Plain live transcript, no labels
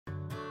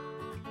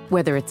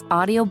Whether it's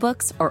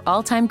audiobooks or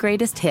all-time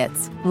greatest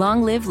hits,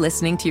 long live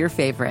listening to your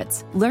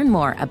favorites. Learn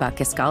more about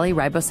Kisqali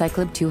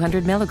Ribociclib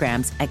 200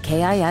 milligrams at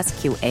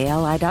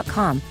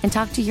KISQALI.com and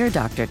talk to your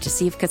doctor to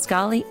see if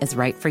Kisqali is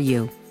right for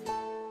you.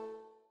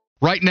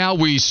 Right now,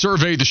 we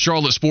survey the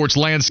Charlotte sports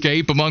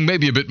landscape, among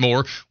maybe a bit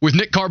more, with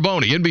Nick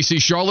Carboni,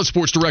 NBC Charlotte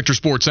sports director,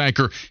 sports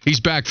anchor.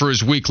 He's back for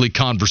his weekly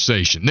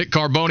conversation. Nick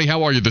Carboni,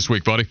 how are you this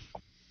week, buddy?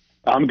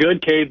 I'm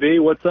good, KB.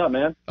 What's up,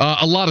 man?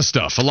 A lot of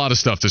stuff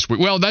this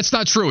week. Well, that's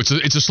not true.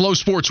 It's a slow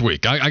sports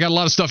week. I got a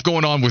lot of stuff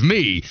going on with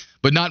me,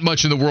 but not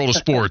much in the world of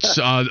sports.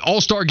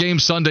 All-Star game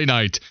Sunday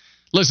night.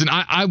 Listen,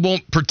 I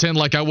won't pretend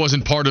like I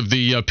wasn't part of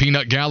the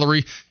peanut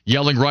gallery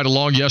yelling right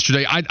along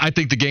yesterday. I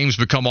think the game's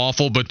become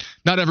awful, but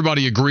not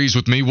everybody agrees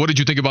with me. What did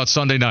you think about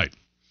Sunday night?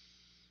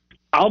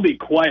 I'll be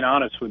quite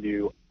honest with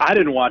you. I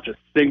didn't watch a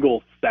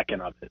single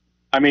second of it.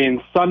 I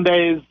mean,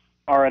 Sundays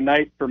are a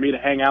night for me to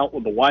hang out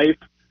with the wife,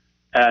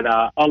 and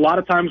a lot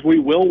of times we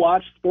will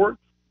watch sports,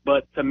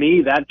 but to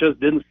me that just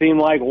didn't seem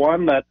like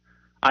one that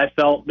I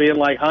felt being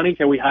like, honey,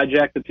 can we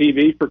hijack the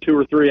TV for 2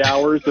 or 3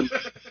 hours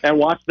and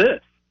watch this?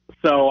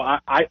 So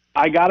I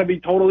got to be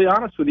totally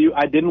honest with you.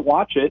 I didn't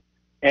watch it,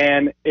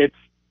 and it's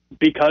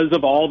because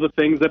of all the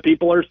things that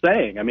people are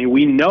saying. I mean,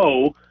 we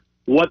know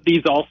what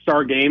these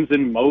all-star games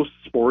in most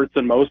sports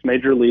and most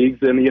major leagues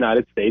in the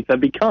United States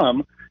have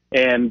become,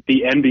 and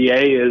the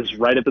NBA is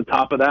right at the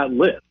top of that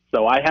list.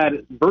 So I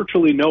had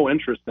virtually no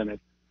interest in it,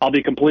 I'll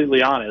be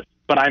completely honest,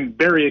 but I'm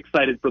very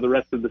excited for the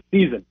rest of the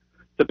season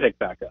to pick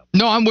back up.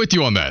 No, I'm with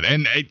you on that.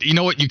 And you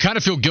know what? You kind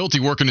of feel guilty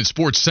working in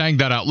sports saying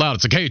that out loud.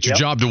 It's like, hey, it's your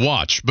job to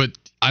watch, but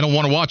I don't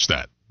want to watch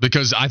that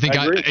because I think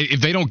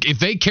if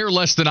they care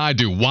less than I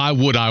do, why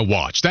would I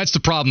watch? That's the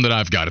problem that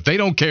I've got. If they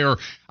don't care,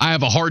 I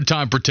have a hard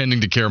time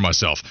pretending to care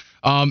myself.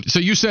 So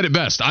you said it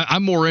best.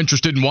 I'm more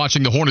interested in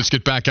watching the Hornets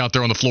get back out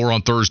there on the floor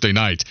on Thursday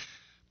night.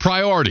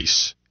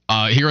 Priorities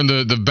here in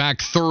the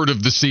back third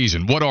of the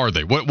season. What are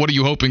they? What are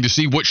you hoping to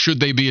see? What should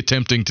they be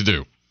attempting to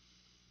do?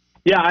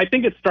 Yeah, I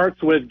think it starts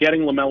with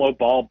getting LaMelo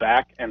Ball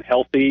back and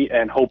healthy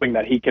and hoping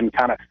that he can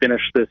kind of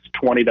finish this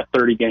 20 to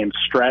 30 game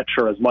stretch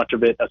or as much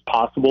of it as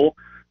possible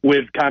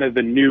with kind of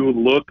the new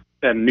look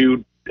and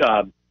new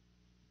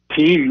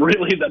team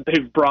really that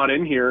they've brought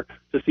in here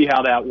to see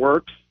how that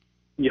works.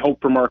 You hope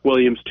for Mark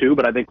Williams too,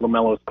 but I think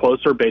LaMelo is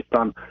closer based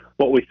on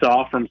what we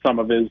saw from some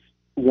of his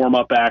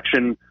warm-up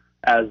action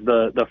as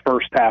the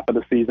first half of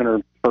the season or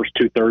first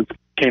two-thirds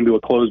came to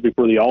a close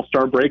before the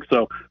All-Star break.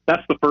 So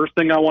that's the first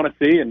thing I want to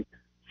see, and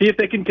see if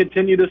they can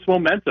continue this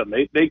momentum.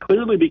 They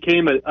clearly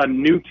became a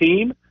new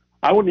team.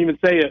 I wouldn't even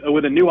say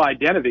with a new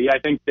identity. I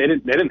think they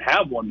didn't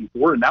have one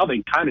before, and now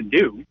they kind of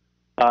do.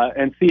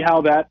 And see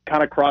how that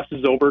kind of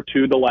crosses over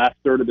to the last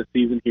third of the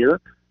season here.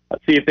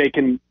 See if they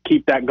can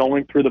keep that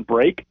going through the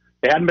break.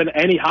 They hadn't been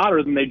any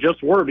hotter than they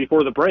just were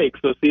before the break,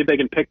 so see if they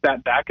can pick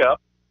that back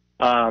up.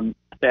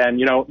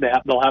 And you know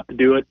they'll have to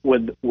do it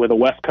with a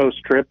West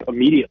Coast trip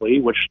immediately,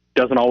 which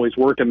doesn't always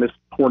work in this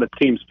Hornets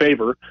team's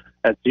favor.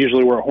 That's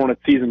usually where a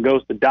Hornets season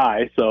goes to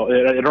die. So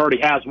it already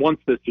has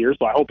once this year,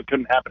 so I hope it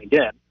couldn't happen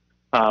again.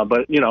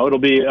 But, you know, it'll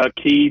be a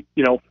key,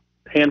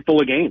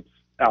 handful of games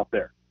out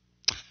there.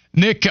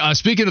 Nick,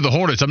 speaking of the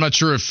Hornets, I'm not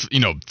sure if,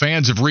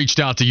 fans have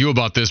reached out to you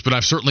about this, but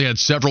I've certainly had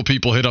several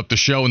people hit up the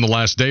show in the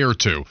last day or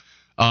two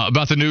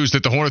about the news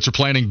that the Hornets are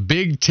planning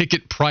big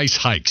ticket price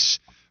hikes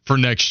for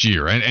next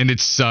year. And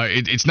it's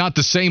not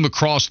the same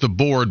across the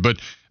board, but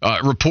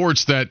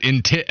reports that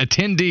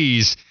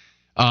attendees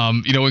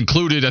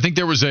included. I think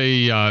there was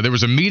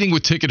a meeting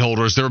with ticket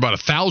holders. There were about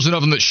 1,000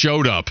 of them that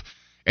showed up,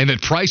 and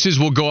that prices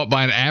will go up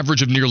by an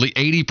average of nearly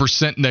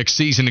 80% next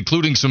season,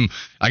 including some,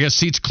 I guess,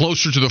 seats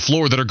closer to the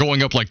floor that are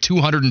going up like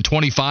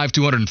 225,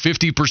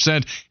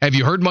 250%. Have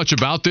you heard much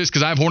about this?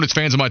 Because I have Hornets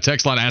fans on my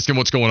text line asking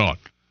what's going on.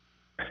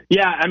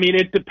 Yeah, I mean,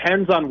 it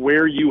depends on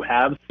where you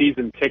have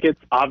season tickets,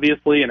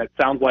 obviously, and it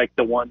sounds like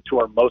the ones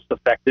who are most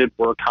affected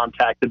were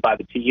contacted by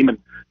the team and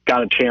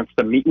got a chance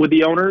to meet with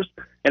the owners.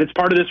 And it's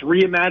part of this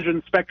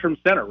reimagined Spectrum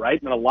Center,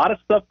 right? And a lot of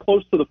stuff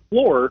close to the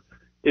floor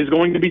is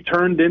going to be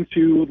turned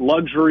into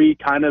luxury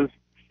kind of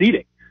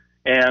seating.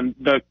 And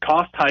the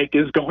cost hike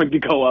is going to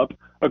go up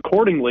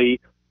accordingly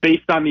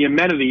based on the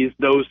amenities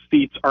those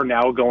seats are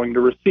now going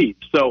to receive.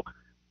 So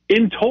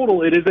in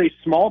total, it is a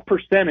small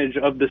percentage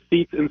of the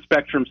seats in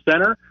Spectrum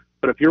Center.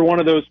 But if you're one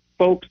of those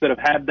folks that have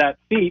had that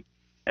seat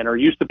and are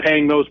used to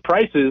paying those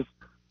prices,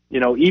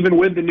 even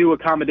with the new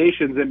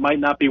accommodations, it might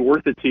not be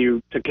worth it to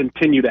you to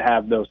continue to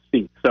have those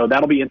seats. So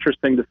that'll be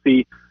interesting to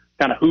see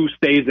kind of who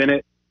stays in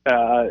it,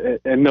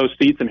 in those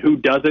seats and who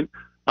doesn't.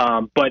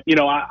 But,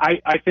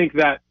 I think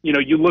that,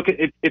 you look at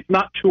it, it's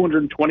not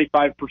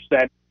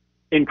 225%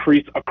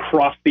 increase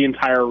across the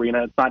entire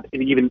arena. It's not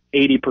even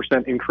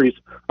 80% increase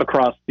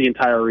across the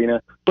entire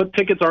arena, but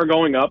tickets are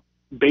going up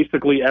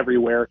basically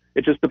everywhere.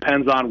 It just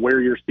depends on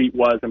where your seat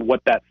was and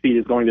what that seat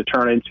is going to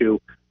turn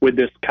into with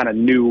this kind of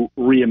new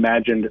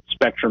reimagined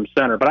Spectrum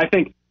Center. But I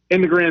think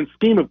in the grand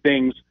scheme of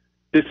things,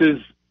 this is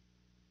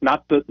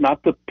not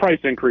the price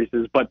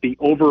increases, but the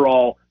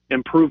overall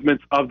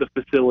improvements of the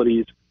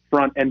facilities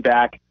front and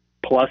back,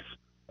 plus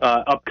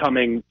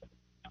upcoming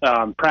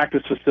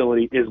practice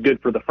facility is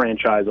good for the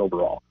franchise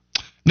overall.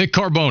 Nick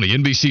Carboni,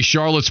 NBC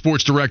Charlotte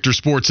sports director,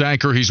 sports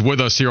anchor. He's with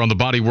us here on the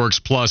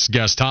Bodyworks Plus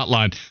guest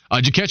hotline.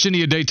 Did you catch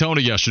any of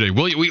Daytona yesterday?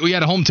 We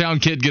had a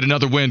hometown kid get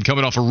another win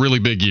coming off a really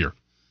big year.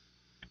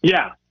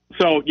 Yeah.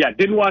 So,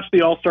 didn't watch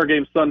the All-Star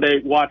Game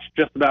Sunday. Watched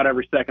just about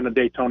every second of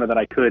Daytona that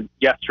I could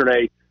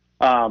yesterday.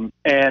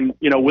 And,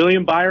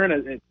 William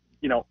Byron,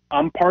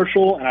 I'm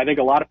partial, and I think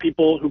a lot of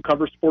people who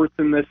cover sports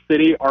in this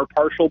city are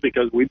partial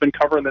because we've been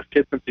covering this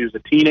kid since he was a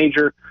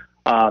teenager.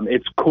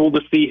 It's cool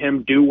to see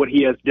him do what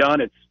he has done.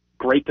 It's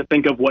great to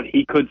think of what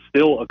he could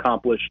still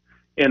accomplish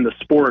in the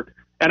sport.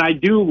 And I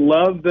do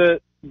love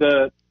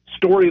the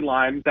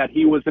storyline that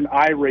he was an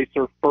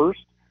iRacer first,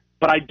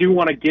 but I do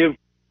want to give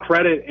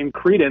credit and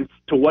credence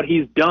to what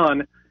he's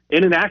done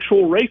in an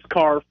actual race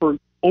car for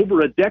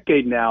over a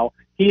decade now.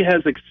 He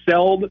has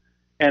excelled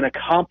and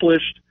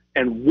accomplished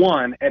and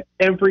won at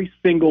every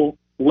single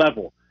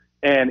level.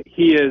 And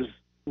he is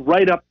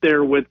right up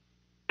there with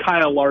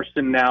Kyle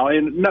Larson now,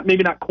 and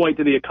maybe not quite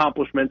to the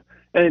accomplishments,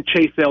 and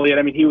Chase Elliott.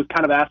 I mean, he was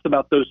kind of asked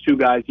about those two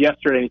guys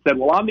yesterday, and he said,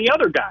 well, I'm the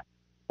other guy.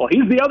 Well,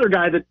 he's the other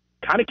guy that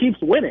kind of keeps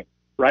winning,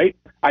 right?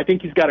 I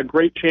think he's got a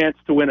great chance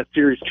to win a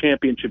series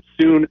championship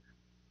soon.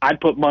 I'd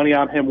put money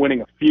on him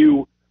winning a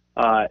few,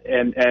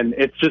 and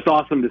it's just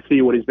awesome to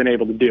see what he's been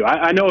able to do.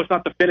 I know it's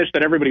not the finish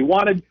that everybody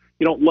wanted.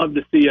 You don't love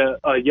to see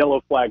a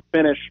yellow flag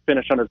finish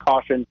under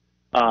caution,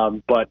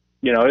 but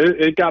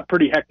it got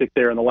pretty hectic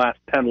there in the last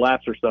 10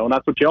 laps or so, and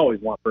that's what you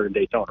always want for a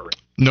Daytona race.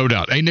 No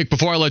doubt. Hey, Nick,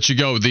 before I let you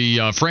go,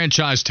 the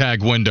franchise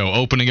tag window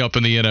opening up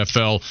in the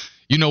NFL,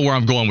 you know where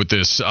I'm going with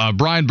this.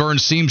 Brian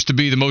Burns seems to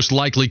be the most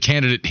likely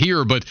candidate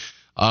here, but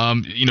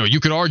you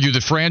could argue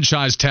that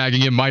franchise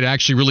tagging him might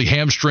actually really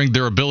hamstring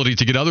their ability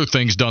to get other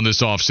things done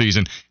this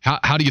offseason.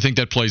 How do you think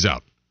that plays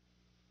out?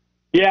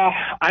 Yeah,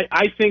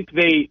 I think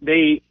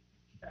they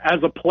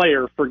as a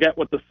player, forget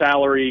what the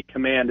salary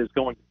command is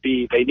going to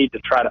be. They need to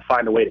try to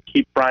find a way to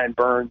keep Brian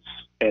Burns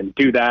and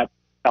do that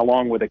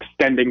along with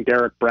extending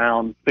Derek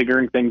Brown,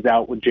 figuring things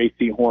out with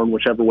J.C. Horn,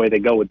 whichever way they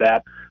go with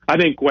that. I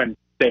think when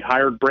they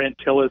hired Brant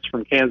Tillis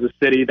from Kansas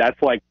City,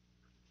 that's like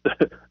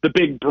the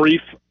big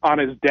brief on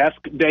his desk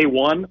day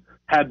one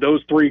had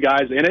those three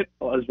guys in it,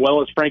 as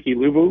well as Frankie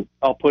Louvu.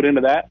 I'll put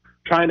into that,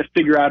 trying to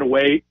figure out a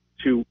way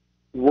to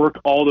work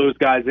all those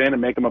guys in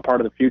and make them a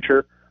part of the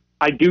future.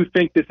 I do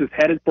think this is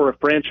headed for a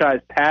franchise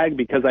tag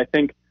because I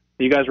think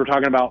you guys were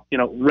talking about,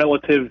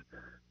 relative,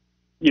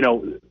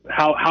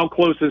 how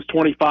close is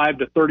 25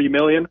 to 30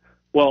 million?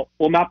 Well,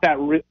 not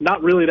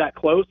really that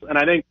close. And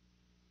I think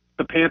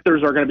the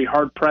Panthers are going to be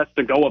hard pressed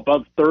to go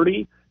above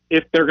 30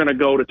 if they're going to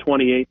go to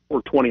 28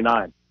 or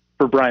 29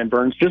 for Brian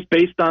Burns, just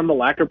based on the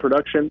lack of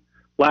production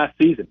last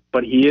season.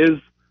 But he is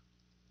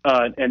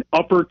an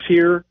upper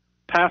tier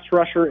pass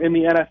rusher in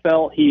the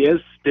NFL. He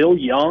is still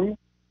young.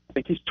 I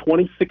think he's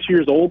 26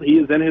 years old. He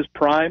is in his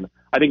prime.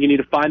 I think you need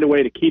to find a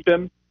way to keep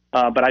him.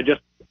 But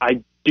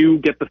I do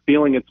get the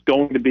feeling it's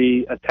going to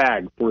be a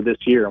tag for this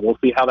year. And we'll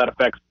see how that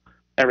affects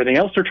everything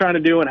else they're trying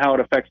to do and how it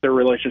affects their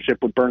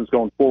relationship with Burns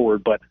going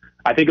forward. But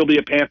I think it'll be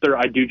a Panther.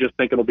 I do just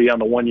think it'll be on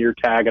the 1 year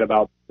tag at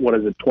about,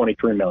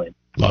 $23 million.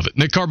 Love it.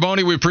 Nick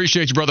Carboni, we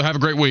appreciate you, brother. Have a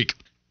great week.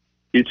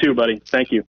 You too, buddy. Thank you.